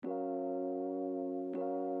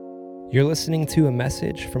You're listening to a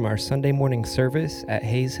message from our Sunday morning service at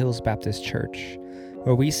Hayes Hills Baptist Church,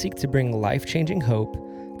 where we seek to bring life-changing hope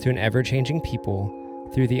to an ever-changing people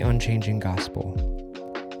through the unchanging gospel.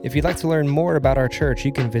 If you'd like to learn more about our church,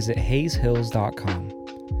 you can visit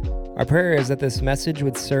hayeshills.com. Our prayer is that this message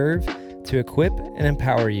would serve to equip and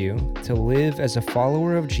empower you to live as a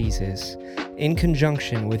follower of Jesus in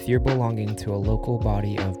conjunction with your belonging to a local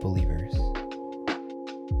body of believers.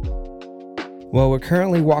 Well, we're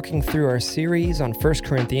currently walking through our series on 1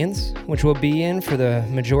 Corinthians, which we'll be in for the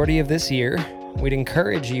majority of this year. We'd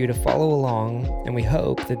encourage you to follow along, and we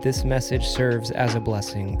hope that this message serves as a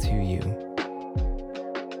blessing to you.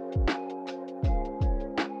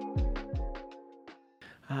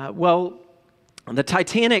 The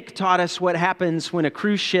Titanic taught us what happens when a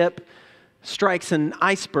cruise ship strikes an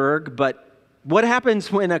iceberg, but what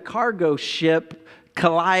happens when a cargo ship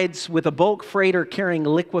collides with a bulk freighter carrying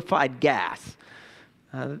liquefied gas?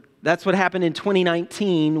 That's what happened in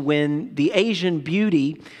 2019 when the Asian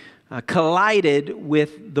Beauty collided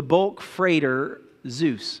with the bulk freighter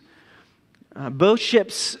Zeus. Both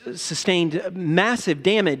ships sustained massive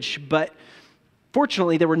damage, but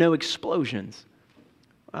fortunately there were no explosions.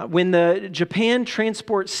 When the Japan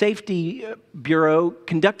Transport Safety Bureau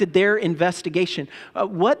conducted their investigation,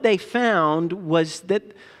 what they found was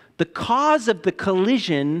that the cause of the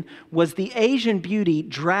collision was the Asian Beauty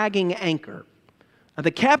dragging anchor. The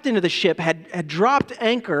captain of the ship had dropped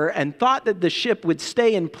anchor and thought that the ship would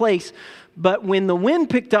stay in place, but when the wind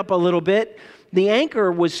picked up a little bit, the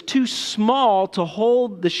anchor was too small to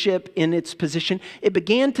hold the ship in its position. It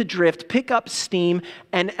began to drift, pick up steam,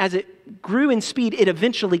 and as it grew in speed, it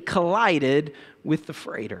eventually collided with the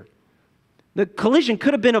freighter. The collision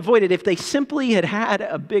could have been avoided if they simply had had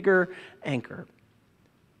a bigger anchor.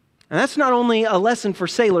 And that's not only a lesson for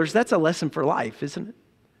sailors, that's a lesson for life, isn't it?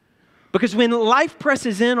 Because when life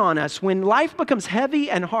presses in on us, when life becomes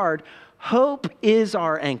heavy and hard, hope is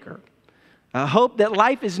our anchor. Hope that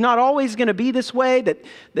life is not always going to be this way,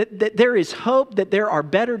 that there is hope, that there are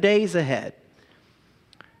better days ahead.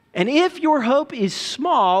 And if your hope is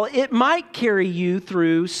small, it might carry you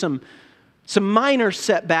through some minor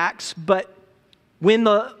setbacks, but when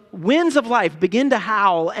the winds of life begin to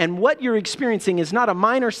howl and what you're experiencing is not a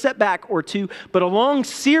minor setback or two, but a long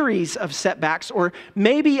series of setbacks, or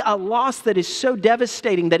maybe a loss that is so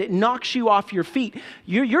devastating that it knocks you off your feet,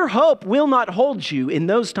 your hope will not hold you in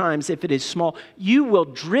those times if it is small. You will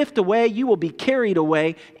drift away. You will be carried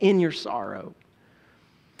away in your sorrow.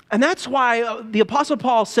 And that's why the Apostle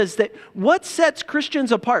Paul says that what sets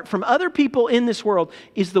Christians apart from other people in this world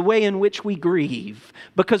is the way in which we grieve.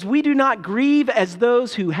 Because we do not grieve as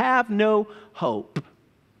those who have no hope.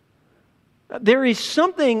 There is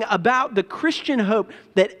something about the Christian hope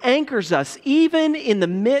that anchors us even in the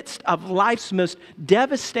midst of life's most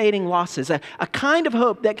devastating losses. A kind of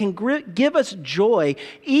hope that can give us joy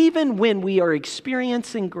even when we are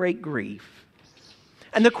experiencing great grief.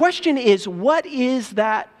 And the question is, what is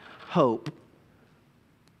that hope?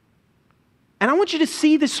 And I want you to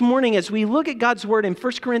see this morning as we look at God's word in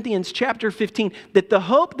 1 Corinthians chapter 15 that the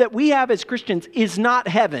hope that we have as Christians is not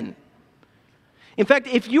heaven. In fact,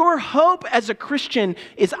 if your hope as a Christian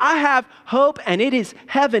is I have hope and it is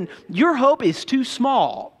heaven, your hope is too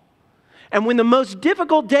small. And when the most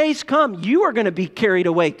difficult days come, you are going to be carried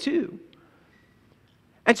away too.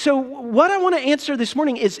 And so what I want to answer this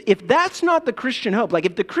morning is, if that's not the Christian hope, like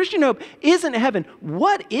if the Christian hope isn't heaven,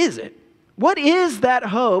 what is it? What is that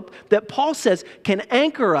hope that Paul says can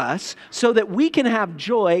anchor us so that we can have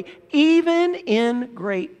joy even in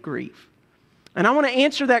great grief? And I want to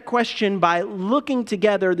answer that question by looking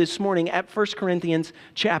together this morning at 1 Corinthians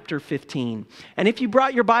chapter 15. And if you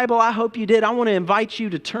brought your Bible, I hope you did, I want to invite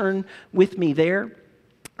you to turn with me there.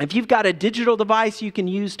 If you've got a digital device you can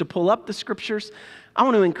use to pull up the scriptures, I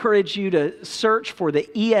want to encourage you to search for the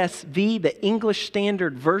ESV, the English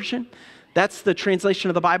Standard Version. That's the translation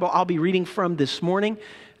of the Bible I'll be reading from this morning.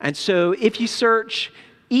 And so if you search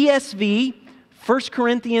ESV, 1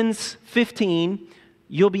 Corinthians 15,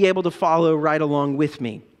 you'll be able to follow right along with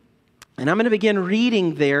me. And I'm going to begin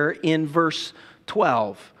reading there in verse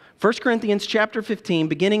 12. 1 Corinthians chapter 15,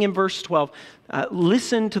 beginning in verse 12.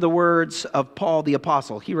 Listen to the words of Paul the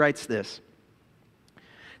Apostle. He writes this.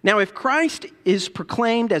 Now, if Christ is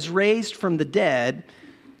proclaimed as raised from the dead,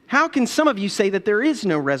 how can some of you say that there is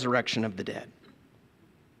no resurrection of the dead?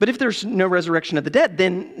 But if there's no resurrection of the dead,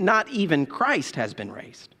 then not even Christ has been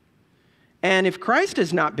raised. And if Christ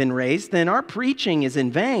has not been raised, then our preaching is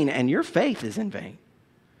in vain and your faith is in vain.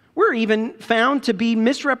 We're even found to be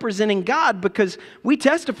misrepresenting God because we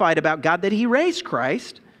testified about God that he raised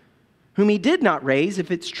Christ, whom he did not raise if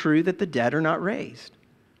it's true that the dead are not raised.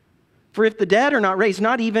 For if the dead are not raised,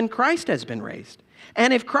 not even Christ has been raised.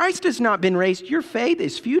 And if Christ has not been raised, your faith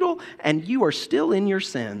is futile and you are still in your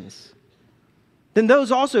sins. Then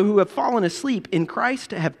those also who have fallen asleep in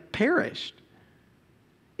Christ have perished.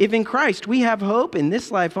 If in Christ we have hope in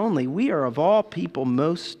this life only, we are of all people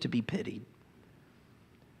most to be pitied.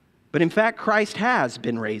 But in fact, Christ has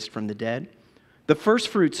been raised from the dead, the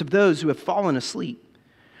firstfruits of those who have fallen asleep.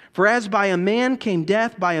 For as by a man came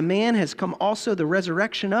death, by a man has come also the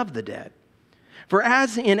resurrection of the dead. For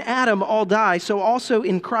as in Adam all die, so also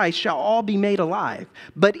in Christ shall all be made alive,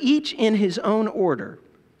 but each in his own order.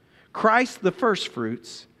 Christ the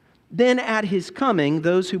firstfruits, then at his coming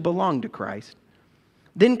those who belong to Christ.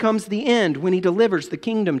 Then comes the end when he delivers the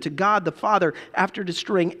kingdom to God the Father after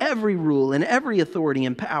destroying every rule and every authority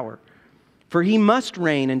and power. For he must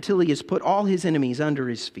reign until he has put all his enemies under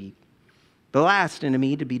his feet. The last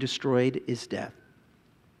enemy to be destroyed is death.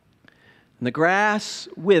 And the grass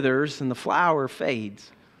withers and the flower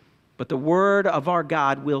fades, but the word of our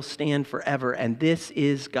God will stand forever. And this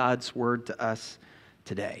is God's word to us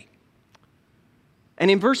today. And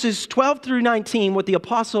in verses 12 through 19, what the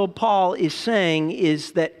Apostle Paul is saying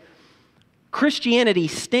is that Christianity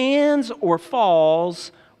stands or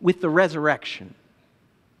falls with the resurrection.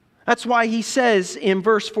 That's why he says in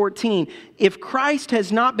verse 14, if Christ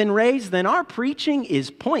has not been raised, then our preaching is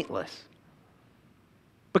pointless.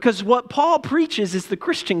 Because what Paul preaches is the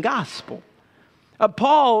Christian gospel.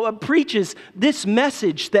 Paul preaches this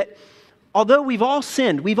message that although we've all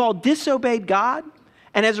sinned, we've all disobeyed God,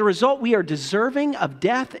 and as a result, we are deserving of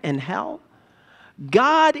death and hell.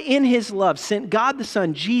 God, in his love, sent God the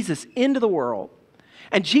Son, Jesus, into the world.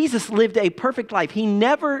 And Jesus lived a perfect life. He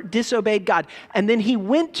never disobeyed God. And then he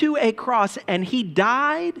went to a cross and he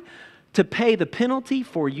died to pay the penalty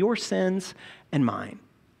for your sins and mine.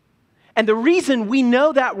 And the reason we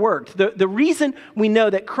know that worked, the reason we know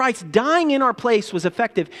that Christ dying in our place was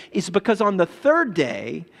effective is because on the third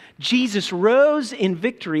day, Jesus rose in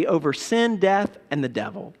victory over sin, death, and the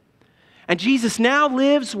devil. And Jesus now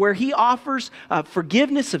lives where he offers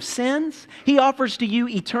forgiveness of sins. He offers to you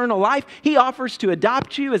eternal life. He offers to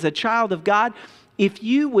adopt you as a child of God. If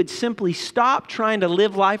you would simply stop trying to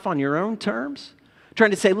live life on your own terms,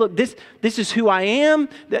 trying to say, look, this is who I am,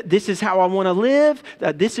 this is how I want to live,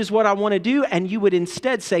 this is what I want to do, and you would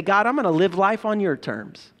instead say, God, I'm going to live life on your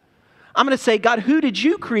terms. I'm going to say, God, who did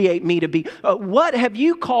you create me to be? What have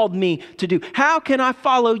you called me to do? How can I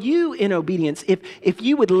follow you in obedience? If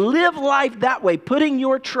you would live life that way, putting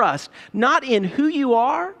your trust not in who you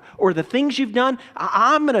are or the things you've done,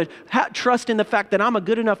 I'm going to trust in the fact that I'm a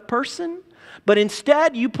good enough person. But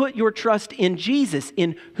instead, you put your trust in Jesus,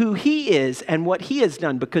 in who he is and what he has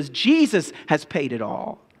done, because Jesus has paid it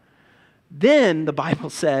all. Then the Bible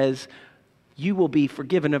says, you will be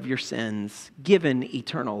forgiven of your sins, given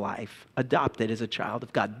eternal life, adopted as a child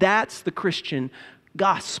of God. That's the Christian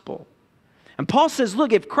gospel. And Paul says,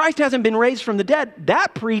 look, if Christ hasn't been raised from the dead,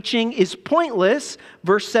 that preaching is pointless.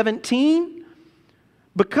 Verse 17,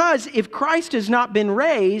 because if Christ has not been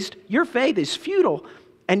raised, your faith is futile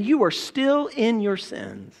and you are still in your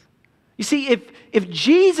sins. You see, if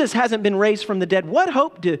Jesus hasn't been raised from the dead, what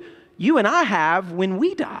hope do you and I have when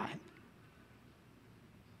we die?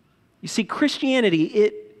 You see,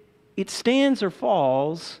 Christianity, it stands or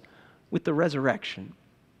falls with the resurrection.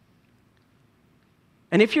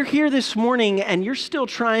 And if you're here this morning and you're still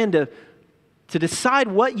trying to decide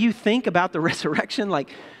what you think about the resurrection, like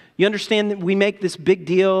you understand that we make this big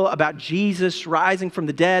deal about Jesus rising from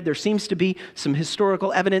the dead. There seems to be some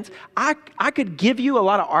historical evidence. I could give you a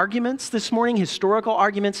lot of arguments this morning, historical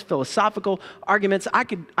arguments, philosophical arguments. I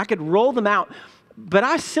could roll them out. But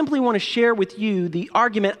I simply want to share with you the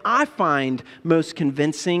argument I find most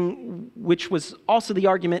convincing, which was also the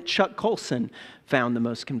argument Chuck Colson found the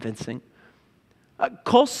most convincing.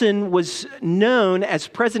 Colson was known as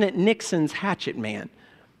President Nixon's hatchet man.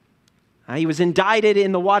 He was indicted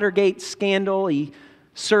in the Watergate scandal. He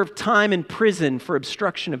served time in prison for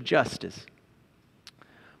obstruction of justice.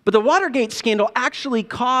 But the Watergate scandal actually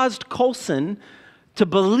caused Colson to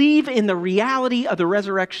believe in the reality of the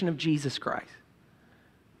resurrection of Jesus Christ.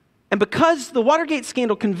 And because the Watergate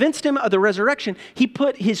scandal convinced him of the resurrection, he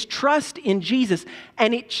put his trust in Jesus,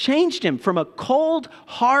 and it changed him from a cold,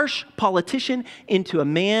 harsh politician into a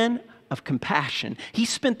man of compassion. He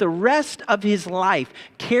spent the rest of his life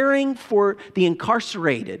caring for the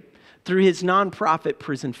incarcerated through his nonprofit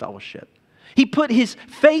prison fellowship. He put his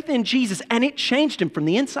faith in Jesus, and it changed him from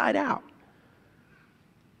the inside out.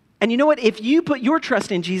 And you know what? If you put your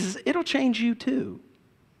trust in Jesus, it'll change you too.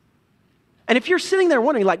 And if you're sitting there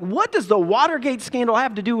wondering, like, what does the Watergate scandal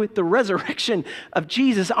have to do with the resurrection of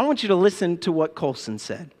Jesus? I want you to listen to what Colson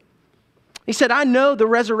said. He said, I know the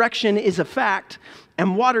resurrection is a fact,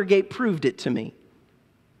 and Watergate proved it to me.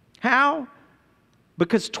 How?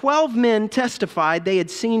 Because 12 men testified they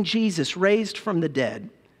had seen Jesus raised from the dead.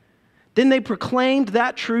 Then they proclaimed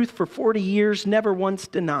that truth for 40 years, never once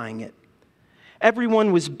denying it.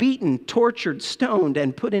 Everyone was beaten, tortured, stoned,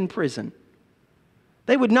 and put in prison.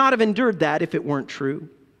 They would not have endured that if it weren't true.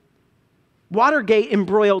 Watergate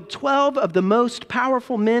embroiled 12 of the most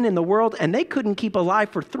powerful men in the world, and they couldn't keep alive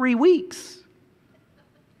for 3 weeks.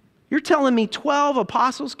 You're telling me 12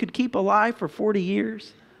 apostles could keep alive for 40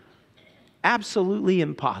 years? Absolutely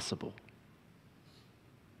impossible.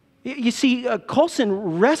 You see,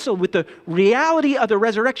 Colson wrestled with the reality of the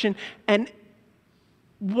resurrection, and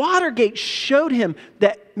Watergate showed him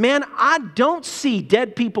that, man, I don't see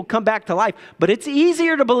dead people come back to life, but it's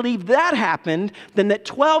easier to believe that happened than that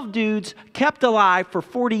 12 dudes kept alive for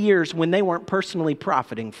 40 years when they weren't personally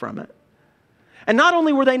profiting from it. And not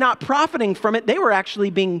only were they not profiting from it, they were actually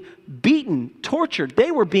being beaten, tortured. They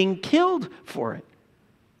were being killed for it.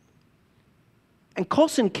 And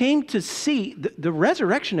Colson came to see the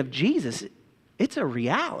resurrection of Jesus. It's a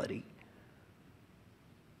reality.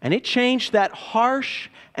 And it changed that harsh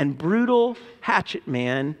and brutal hatchet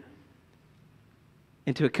man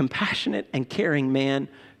into a compassionate and caring man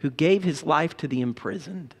who gave his life to the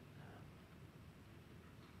imprisoned.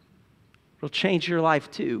 It'll change your life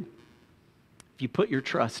too if you put your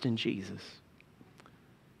trust in Jesus.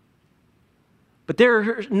 But there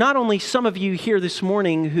are not only some of you here this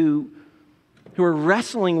morning who are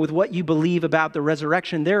wrestling with what you believe about the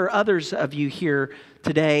resurrection, there are others of you here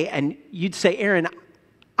today, and you'd say, Aaron,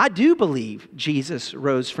 I do believe Jesus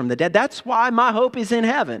rose from the dead. That's why my hope is in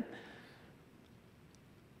heaven.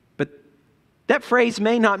 But that phrase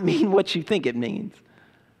may not mean what you think it means.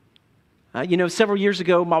 Several years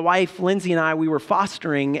ago, my wife, Lindsay, and I, we were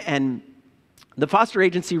fostering, and the foster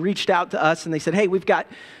agency reached out to us, and they said, hey, we've got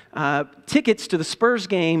tickets to the Spurs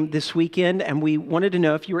game this weekend, and we wanted to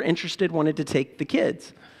know if you were interested, wanted to take the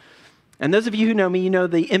kids. And those of you who know me, you know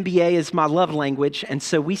the NBA is my love language, and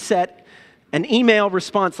so we set an email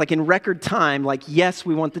response like in record time, like, yes,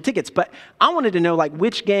 we want the tickets. But I wanted to know, like,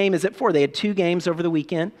 which game is it for? They had 2 games over the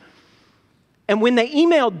weekend. And when they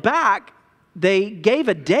emailed back, they gave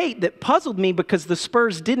a date that puzzled me because the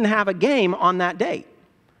Spurs didn't have a game on that date.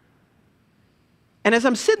 And as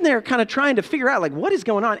I'm sitting there kind of trying to figure out, like, what is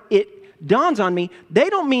going on, it dawns on me, they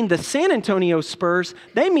don't mean the San Antonio Spurs.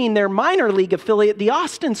 They mean their minor league affiliate, the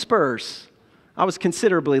Austin Spurs. I was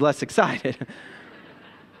considerably less excited.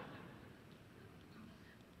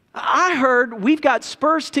 I heard we've got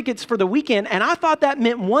Spurs tickets for the weekend, and I thought that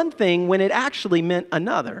meant one thing when it actually meant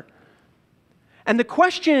another. And the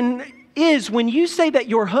question is, when you say that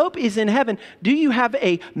your hope is in heaven, do you have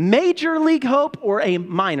a major league hope or a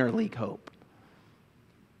minor league hope?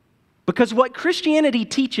 Because what Christianity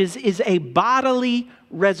teaches is a bodily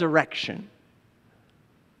resurrection.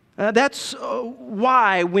 That's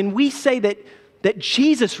why when we say that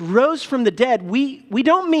Jesus rose from the dead, we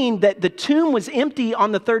don't mean that the tomb was empty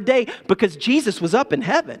on the 3rd day because Jesus was up in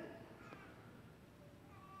heaven.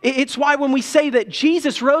 It's why when we say that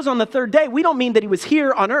Jesus rose on the 3rd day, we don't mean that he was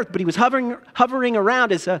here on earth, but he was hovering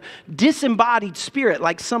around as a disembodied spirit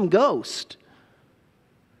like some ghost.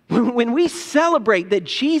 When we celebrate that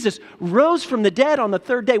Jesus rose from the dead on the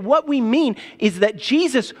 3rd day, what we mean is that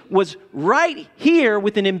Jesus was right here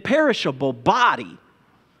with an imperishable body.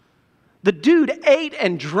 The dude ate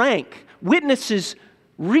and drank. Witnesses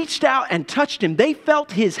reached out and touched him. They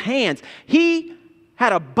felt his hands. He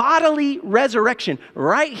had a bodily resurrection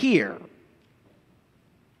right here.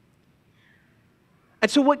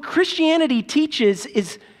 And so what Christianity teaches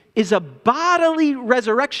is a bodily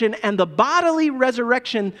resurrection, and the bodily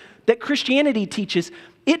resurrection that Christianity teaches,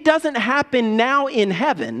 it doesn't happen now in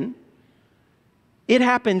heaven. It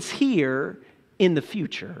happens here in the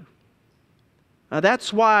future.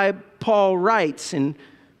 That's why Paul writes in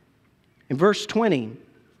verse 20,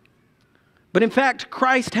 but in fact,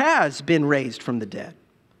 Christ has been raised from the dead,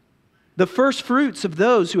 the first fruits of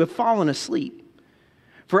those who have fallen asleep.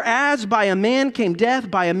 For as by a man came death,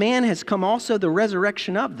 by a man has come also the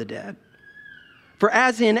resurrection of the dead. For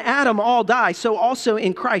as in Adam all die, so also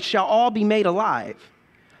in Christ shall all be made alive,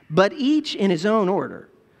 but each in his own order.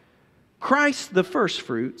 Christ the first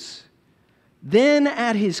fruits, then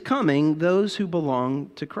at his coming, those who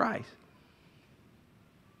belong to Christ.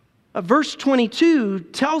 Verse 22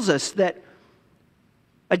 tells us that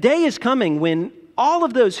a day is coming when all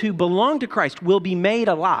of those who belong to Christ will be made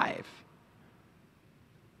alive.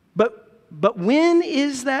 But when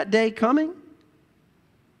is that day coming?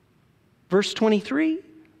 Verse 23,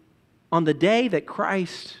 on the day that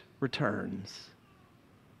Christ returns.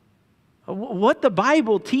 What the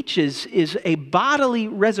Bible teaches is a bodily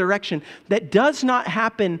resurrection that does not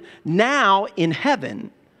happen now in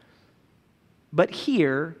heaven, but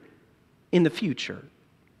here in the future.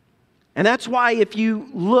 And that's why if you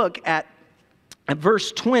look at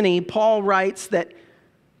verse 20, Paul writes that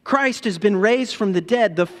Christ has been raised from the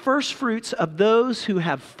dead, the first fruits of those who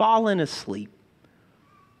have fallen asleep.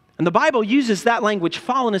 And the Bible uses that language,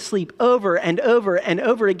 fallen asleep, over and over and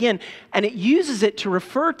over again, and it uses it to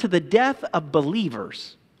refer to the death of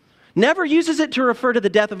believers. Never uses it to refer to the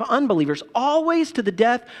death of unbelievers, always to the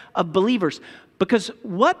death of believers. Because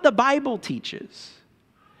what the Bible teaches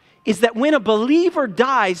is that when a believer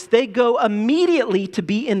dies, they go immediately to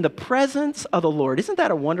be in the presence of the Lord. Isn't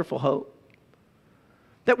that a wonderful hope?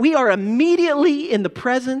 That we are immediately in the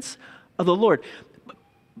presence of the Lord.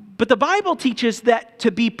 But the Bible teaches that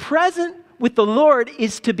to be present with the Lord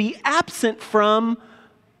is to be absent from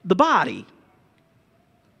the body.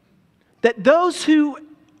 That those who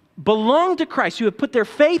belong to Christ, who have put their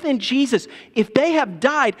faith in Jesus, if they have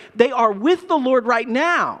died, they are with the Lord right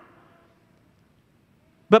now.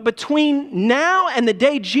 But between now and the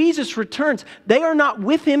day Jesus returns, they are not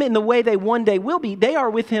with him in the way they one day will be. They are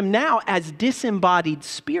with him now as disembodied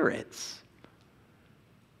spirits.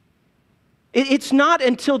 It's not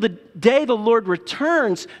until the day the Lord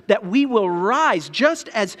returns that we will rise. Just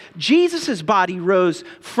as Jesus' body rose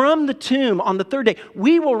from the tomb on the third day,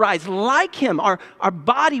 we will rise like him. Our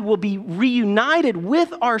body will be reunited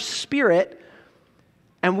with our spirit,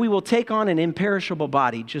 and we will take on an imperishable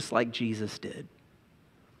body just like Jesus did.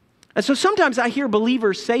 And so sometimes I hear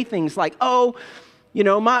believers say things like, oh, you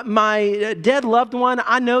know, my dead loved one,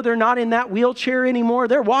 I know they're not in that wheelchair anymore.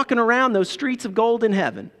 They're walking around those streets of gold in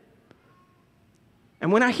heaven.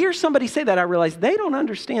 And when I hear somebody say that, I realize they don't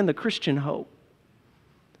understand the Christian hope.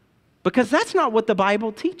 Because that's not what the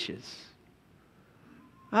Bible teaches.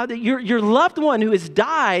 Your loved one who has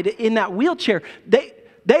died in that wheelchair,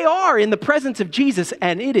 they are in the presence of Jesus,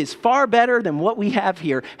 and it is far better than what we have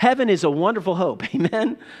here. Heaven is a wonderful hope,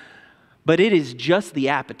 amen? But it is just the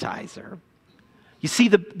appetizer. You see,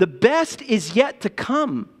 the best is yet to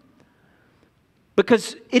come.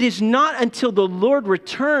 Because it is not until the Lord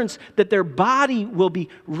returns that their body will be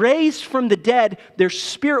raised from the dead, their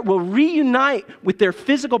spirit will reunite with their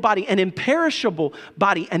physical body, an imperishable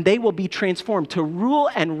body, and they will be transformed to rule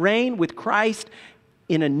and reign with Christ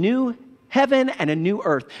in a new heaven and a new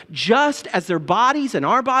earth. Just as their bodies and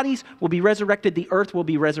our bodies will be resurrected, the earth will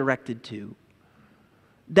be resurrected too.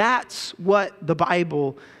 That's what the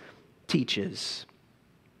Bible teaches.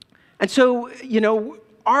 And so, you know,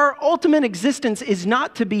 our ultimate existence is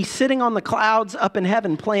not to be sitting on the clouds up in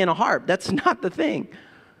heaven playing a harp. That's not the thing.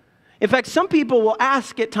 In fact, some people will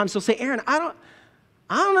ask at times, they'll say, Aaron, I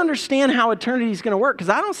don't understand how eternity is going to work because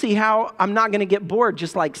I don't see how I'm not going to get bored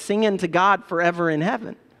just like singing to God forever in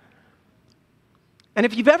heaven. And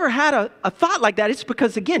if you've ever had a thought like that, it's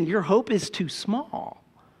because, again, your hope is too small.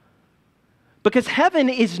 Because heaven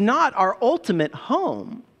is not our ultimate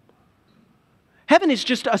home. Heaven is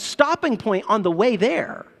just a stopping point on the way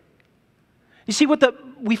there. You see, what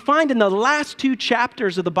we find in the last two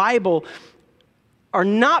chapters of the Bible are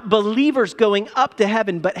not believers going up to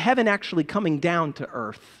heaven, but heaven actually coming down to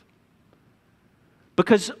earth.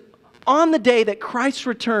 Because on the day that Christ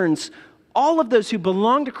returns, all of those who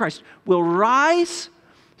belong to Christ will rise,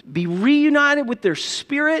 be reunited with their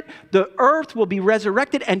spirit, the earth will be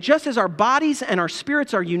resurrected, and just as our bodies and our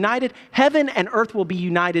spirits are united, heaven and earth will be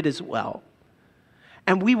united as well.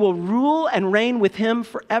 And we will rule and reign with him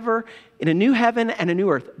forever in a new heaven and a new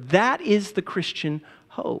earth. That is the Christian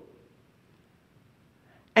hope.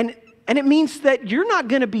 And it means that you're not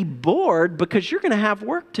going to be bored because you're going to have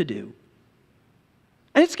work to do.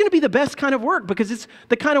 And it's going to be the best kind of work because it's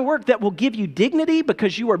the kind of work that will give you dignity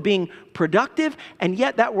because you are being productive, and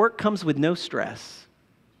yet that work comes with no stress.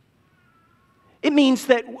 It means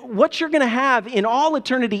that what you're going to have in all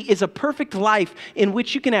eternity is a perfect life in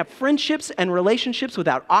which you can have friendships and relationships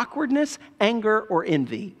without awkwardness, anger, or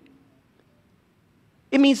envy.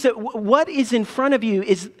 It means that what is in front of you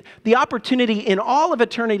is the opportunity in all of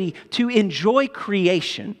eternity to enjoy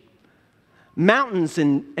creation. Mountains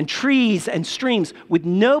and trees and streams with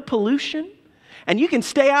no pollution. And you can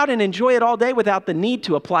stay out and enjoy it all day without the need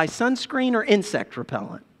to apply sunscreen or insect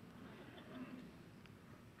repellent.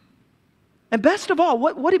 And best of all,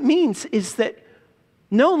 what it means is that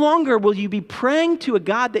no longer will you be praying to a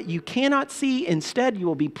God that you cannot see. Instead, you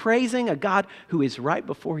will be praising a God who is right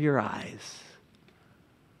before your eyes.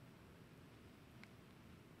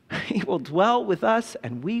 He will dwell with us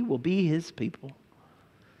and we will be his people.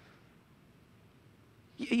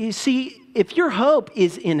 You see, if your hope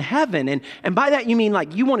is in heaven, and by that you mean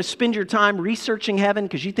like you want to spend your time researching heaven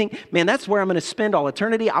because you think, man, that's where I'm going to spend all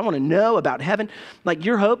eternity. I want to know about heaven. Like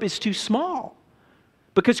your hope is too small.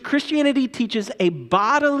 Because Christianity teaches a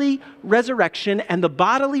bodily resurrection, and the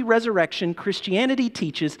bodily resurrection Christianity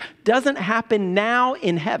teaches doesn't happen now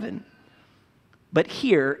in heaven, but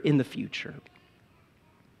here in the future.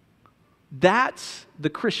 That's the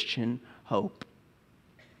Christian hope.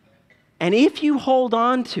 And if you hold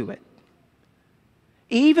on to it,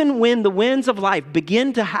 even when the winds of life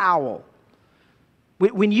begin to howl,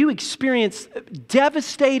 when you experience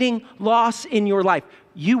devastating loss in your life,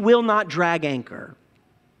 you will not drag anchor.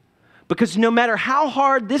 Because no matter how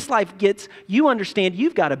hard this life gets, you understand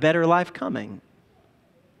you've got a better life coming.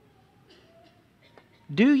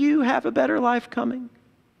 Do you have a better life coming?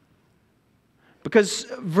 Because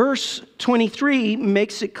verse 23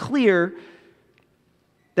 makes it clear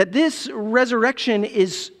that this resurrection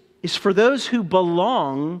is for those who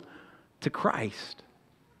belong to Christ.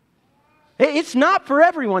 It's not for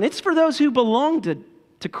everyone. It's for those who belong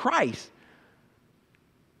to Christ.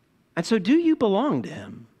 And so do you belong to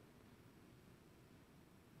Him?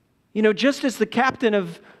 You know, just as the captain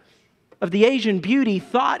of the Asian Beauty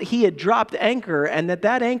thought he had dropped anchor and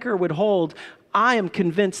that anchor would hold, I am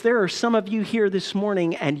convinced there are some of you here this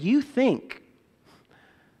morning and you think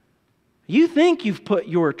you've put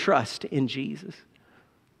your trust in Jesus.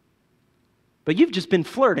 But you've just been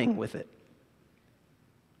flirting with it.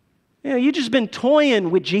 You know, you've just been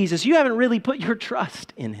toying with Jesus. You haven't really put your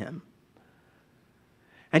trust in Him.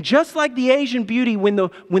 And just like the Asian Beauty, when the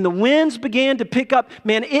winds began to pick up,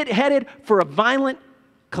 man, it headed for a violent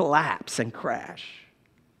collapse and crash.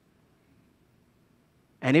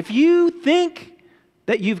 And if you think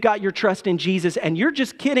that you've got your trust in Jesus and you're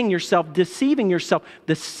just kidding yourself, deceiving yourself,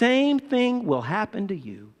 the same thing will happen to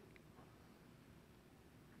you.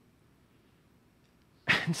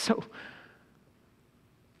 And so,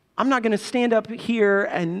 I'm not going to stand up here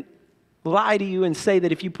and lie to you and say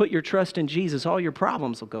that if you put your trust in Jesus, all your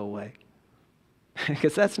problems will go away.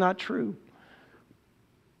 Because that's not true.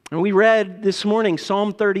 And we read this morning,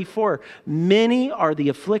 Psalm 34, many are the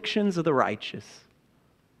afflictions of the righteous.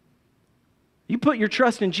 You put your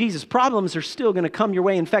trust in Jesus, problems are still going to come your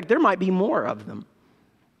way. In fact, there might be more of them.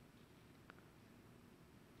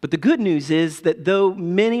 But the good news is that though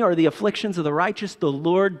many are the afflictions of the righteous, the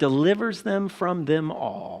Lord delivers them from them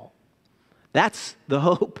all. That's the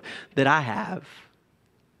hope that I have.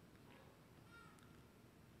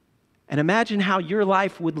 And imagine how your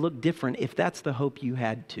life would look different if that's the hope you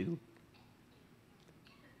had too.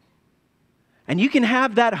 And you can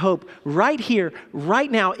have that hope right here,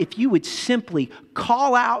 right now, if you would simply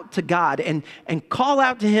call out to God and call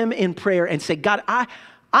out to Him in prayer and say, God, I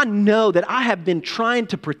know that I have been trying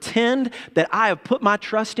to pretend that I have put my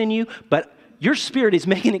trust in you, but your Spirit is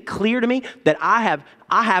making it clear to me that I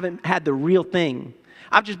haven't had the real thing.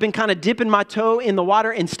 I've just been kind of dipping my toe in the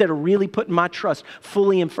water instead of really putting my trust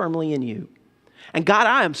fully and firmly in you. And God,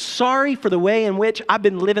 I am sorry for the way in which I've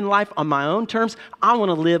been living life on my own terms. I want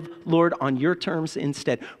to live, Lord, on your terms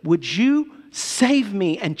instead. Would you save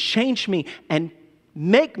me and change me and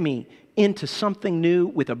make me into something new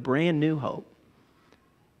with a brand new hope?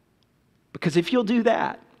 Because if you'll do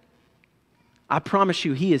that, I promise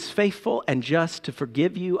you, He is faithful and just to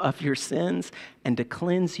forgive you of your sins and to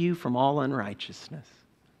cleanse you from all unrighteousness.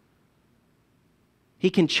 He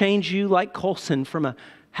can change you like Colson from a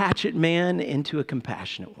hatchet man into a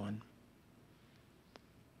compassionate one.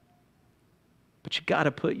 But you got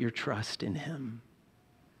to put your trust in Him.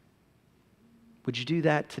 Would you do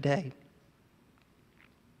that today?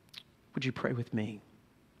 Would you pray with me?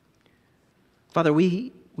 Father,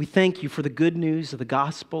 we thank you for the good news of the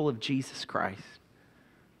gospel of Jesus Christ.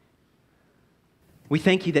 We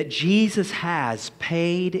thank you that Jesus has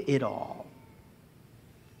paid it all.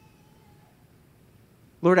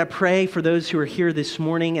 Lord, I pray for those who are here this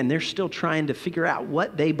morning and they're still trying to figure out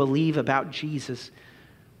what they believe about Jesus.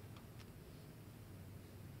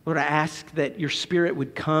 Lord, I ask that your Spirit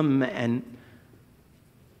would come and,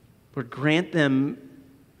 Lord, grant them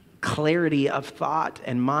clarity of thought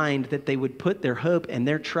and mind, that they would put their hope and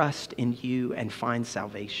their trust in you and find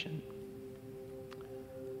salvation.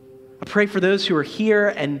 I pray for those who are here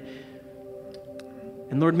and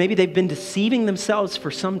Lord, maybe they've been deceiving themselves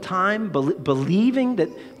for some time, believing that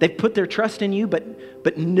they've put their trust in you,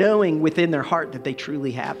 but knowing within their heart that they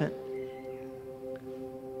truly haven't.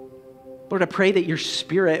 Lord, I pray that your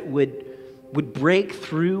Spirit would break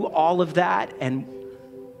through all of that and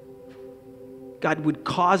God would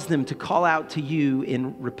cause them to call out to you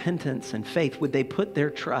in repentance and faith. Would they put their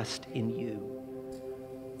trust in you?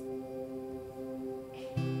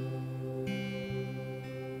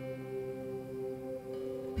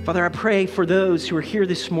 Father, I pray for those who are here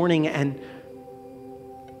this morning and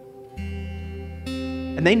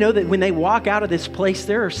they know that when they walk out of this place,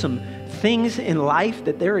 there are some things in life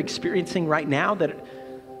that they're experiencing right now that,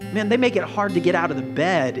 man, they make it hard to get out of the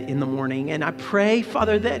bed in the morning. And I pray,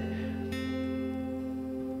 Father, that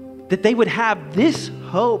they would have this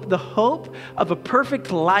hope, the hope of a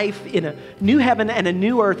perfect life in a new heaven and a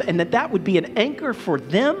new earth, and that would be an anchor for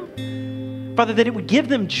them. Father, that it would give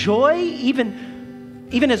them joy even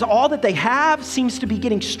as all that they have seems to be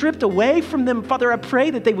getting stripped away from them. Father, I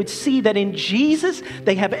pray that they would see that in Jesus,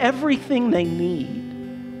 they have everything they need.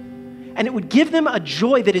 And it would give them a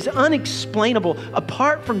joy that is unexplainable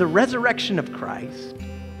apart from the resurrection of Christ.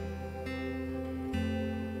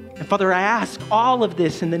 And Father, I ask all of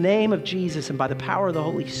this in the name of Jesus and by the power of the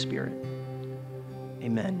Holy Spirit.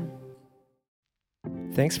 Amen.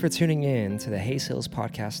 Thanks for tuning in to the Hayes Hills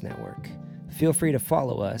Podcast Network. Feel free to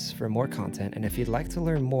follow us for more content, and if you'd like to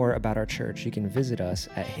learn more about our church, you can visit us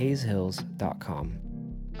at hayeshills.com.